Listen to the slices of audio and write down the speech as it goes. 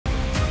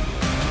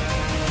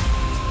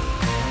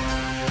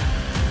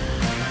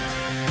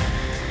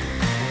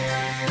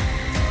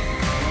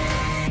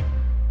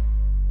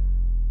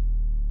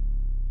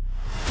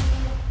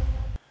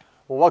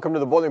Well, welcome to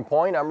the Boiling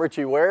Point. I'm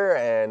Richie Ware,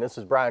 and this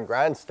is Brian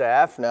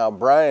Grindstaff. Now,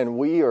 Brian,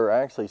 we are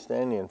actually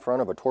standing in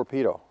front of a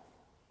torpedo.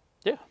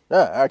 Yeah.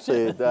 Yeah,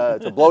 actually, it's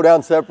a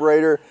blowdown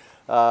separator,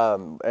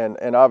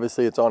 and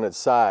obviously it's on its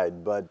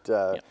side. But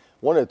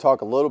wanted to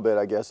talk a little bit,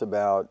 I guess,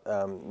 about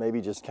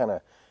maybe just kind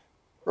of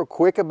real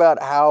quick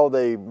about how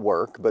they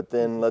work, but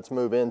then let's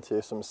move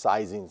into some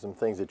sizing, some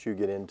things that you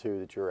get into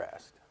that you're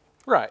asked.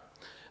 Right.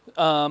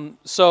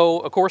 So,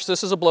 of course,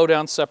 this is a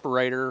blowdown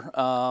separator.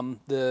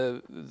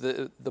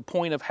 The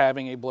point of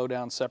having a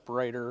blowdown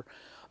separator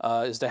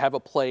is to have a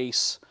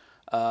place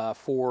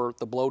for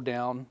the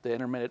blowdown, the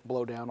intermittent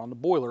blowdown on the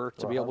boiler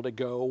to be able to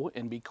go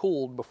and be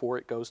cooled before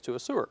it goes to a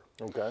sewer.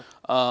 Okay.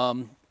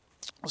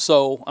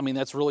 So, I mean,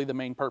 that's really the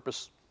main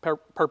purpose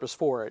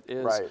for it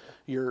is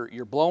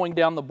you're blowing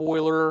down the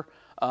boiler.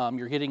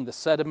 You're getting the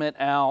sediment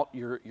out.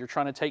 You're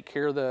trying to take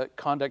care of the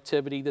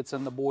conductivity that's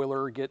in the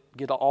boiler,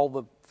 get all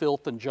the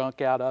filth and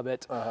junk out of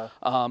it,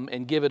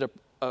 and give it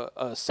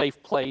a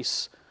safe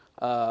place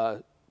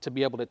to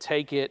be able to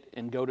take it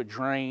and go to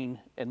drain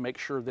and make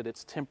sure that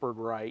it's tempered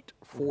right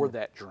for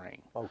that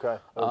drain. Okay.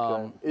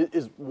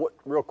 Okay.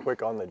 Real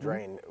quick on the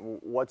drain,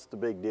 what's the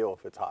big deal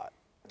if it's hot?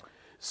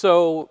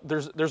 So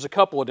there's a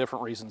couple of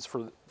different reasons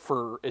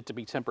for it to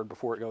be tempered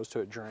before it goes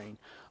to a drain.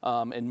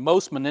 And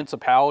most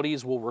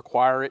municipalities will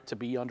require it to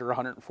be under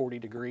 140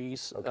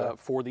 degrees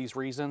for these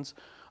reasons.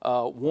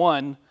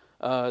 One,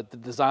 the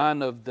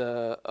design of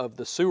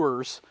the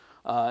sewers,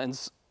 in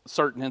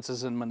certain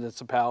instances in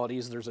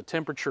municipalities, there's a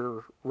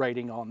temperature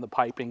rating on the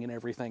piping and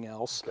everything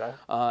else. Okay.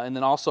 And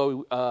then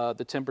also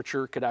the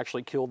temperature could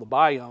actually kill the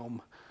biome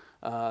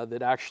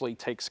that actually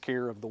takes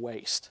care of the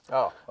waste.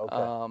 Oh,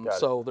 okay.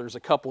 So there's a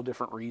couple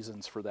different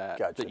reasons for that,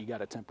 that you got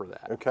to temper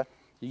that. Okay.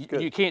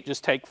 You can't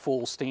just take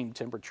full steam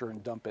temperature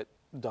and dump it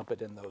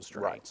in those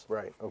drains.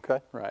 Right. Okay.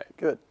 Right.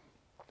 Good.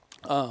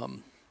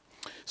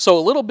 So a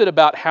little bit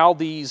about how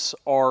these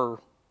are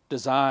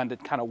designed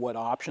and kind of what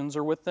options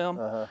are with them.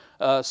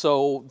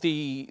 So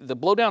the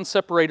blowdown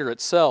separator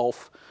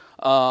itself,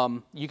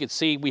 you can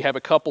see we have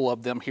a couple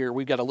of them here.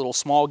 We've got a little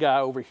small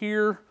guy over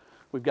here.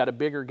 We've got a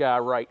bigger guy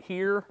right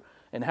here.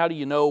 And how do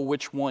you know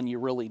which one you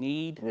really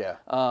need?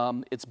 Yeah.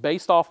 It's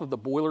based off of the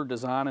boiler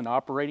design and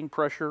operating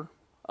pressure,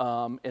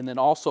 and then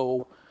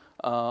also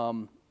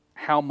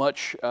how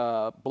much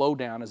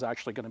blowdown is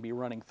actually going to be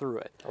running through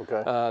it.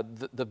 Okay.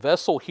 The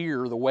vessel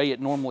here, the way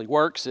it normally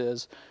works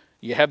is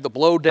you have the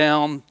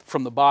blowdown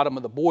from the bottom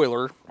of the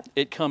boiler.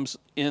 It comes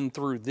in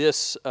through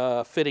this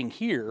fitting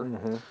here,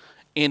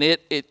 and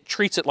it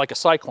treats it like a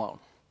cyclone.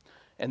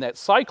 And that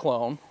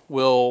cyclone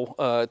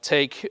will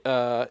take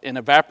and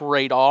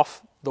evaporate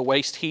off the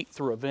waste heat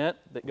through a vent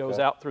that goes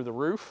out through the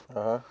roof.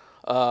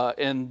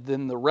 And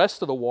then the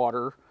rest of the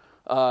water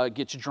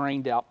gets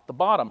drained out the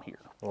bottom here.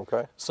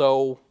 Okay.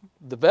 So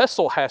the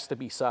vessel has to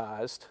be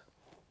sized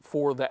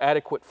for the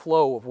adequate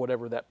flow of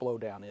whatever that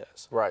blowdown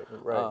is. Right,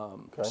 right.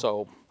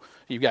 So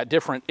you've got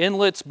different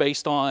inlets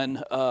based on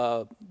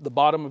the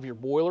bottom of your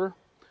boiler.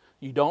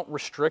 You don't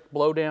restrict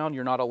blowdown.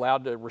 You're not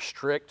allowed to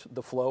restrict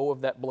the flow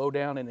of that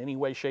blowdown in any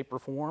way, shape, or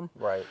form.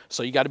 Right.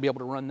 So you got to be able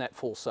to run that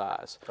full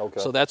size. Okay.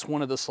 So that's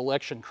one of the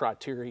selection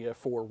criteria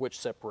for which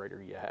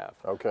separator you have.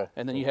 Okay.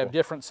 And then you have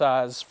different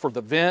sizes for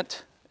the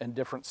vent and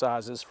different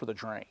sizes for the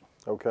drain.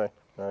 Okay.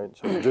 All right.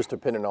 So just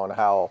depending on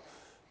how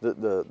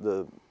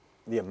the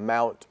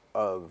amount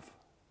of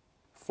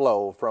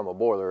flow from a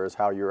boiler is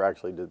how you're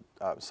actually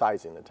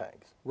sizing the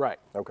tanks. Right.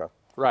 Okay.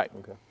 Right.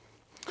 Okay.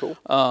 Cool.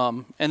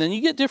 And then you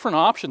get different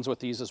options with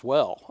these as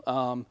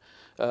well.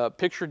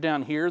 Pictured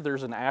down here,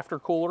 there's an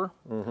aftercooler.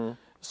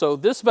 So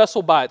this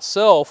vessel by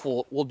itself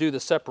will do the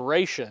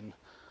separation,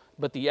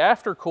 but the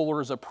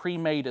aftercooler is a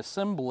pre-made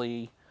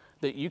assembly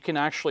that you can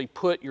actually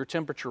put your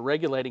temperature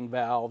regulating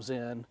valves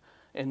in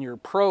and your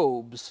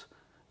probes,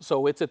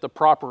 so it's at the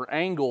proper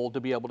angle to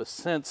be able to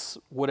sense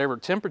whatever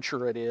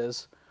temperature it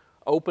is,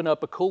 open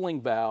up a cooling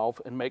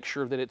valve and make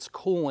sure that it's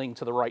cooling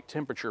to the right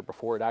temperature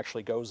before it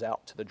actually goes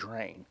out to the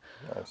drain.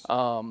 Nice.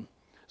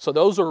 So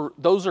those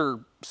are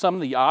some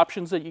of the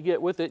options that you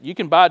get with it. You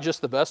can buy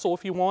just the vessel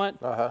if you want,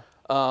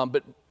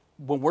 but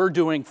when we're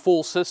doing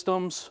full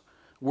systems,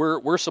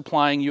 we're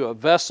supplying you a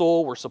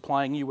vessel, we're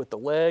supplying you with the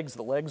legs.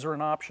 The legs are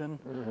an option.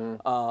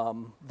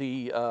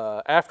 The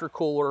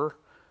aftercooler,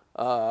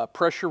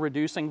 pressure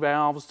reducing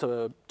valves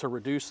to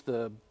reduce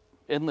the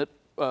inlet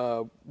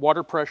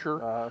water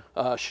pressure,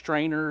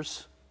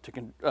 strainers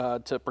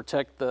to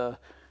protect the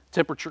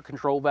temperature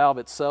control valve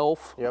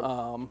itself,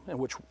 and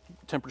which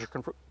temperature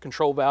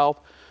control valve,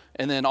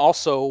 and then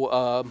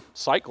also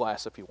sight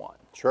glass if you want.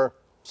 Sure,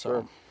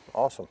 sure.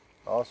 Awesome,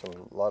 awesome.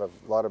 A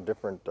lot of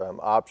different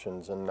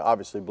options, and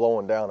obviously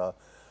blowing down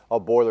a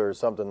boiler is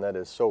something that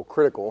is so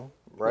critical,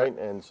 right?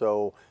 And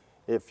so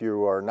if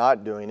you are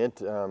not doing it,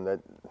 that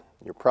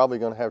you're probably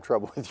going to have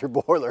trouble with your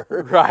boiler.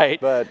 Right.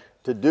 But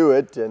to do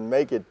it and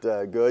make it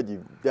good,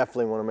 you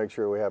definitely want to make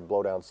sure we have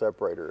blowdown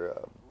separator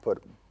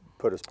put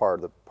put as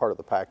part of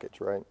the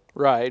package, right?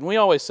 Right, and we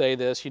always say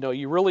this, you know,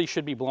 you really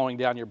should be blowing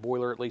down your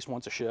boiler at least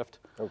once a shift.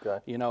 Okay.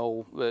 You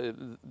know,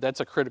 that's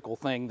a critical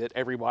thing that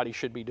everybody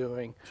should be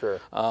doing. Sure.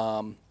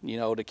 You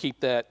know, to keep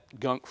that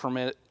gunk from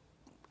it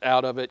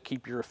out of it,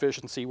 keep your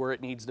efficiency where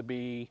it needs to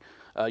be.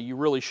 You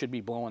really should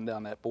be blowing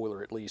down that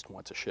boiler at least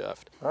once a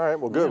shift. All right,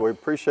 well, good. Yeah. We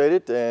appreciate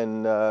it.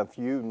 And if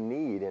you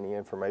need any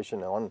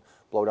information on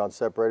blowdown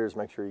separators,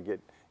 make sure you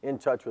get in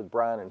touch with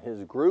Brian and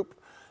his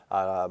group.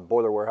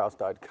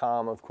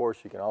 BoilerWarehouse.com, of course.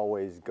 You can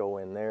always go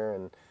in there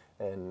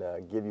and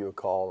give you a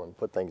call and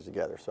put things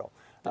together. So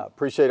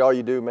appreciate all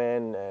you do,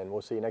 man, and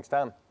we'll see you next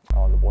time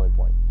on The Boiling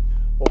Point.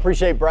 Well,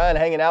 appreciate Brian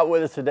hanging out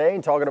with us today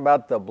and talking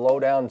about the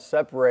blowdown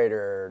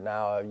separator.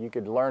 Now, you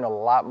could learn a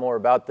lot more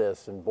about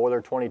this, and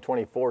Boiler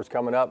 2024 is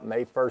coming up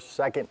May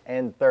 1st, 2nd,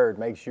 and 3rd.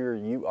 Make sure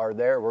you are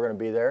there. We're going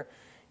to be there.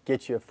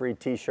 Get you a free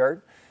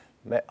t-shirt.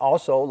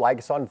 Also, like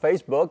us on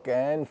Facebook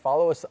and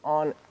follow us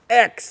on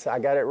X, I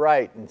got it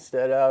right,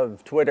 instead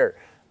of Twitter,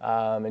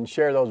 and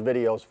share those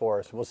videos for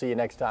us. We'll see you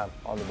next time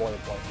on The Boiling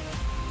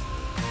Point.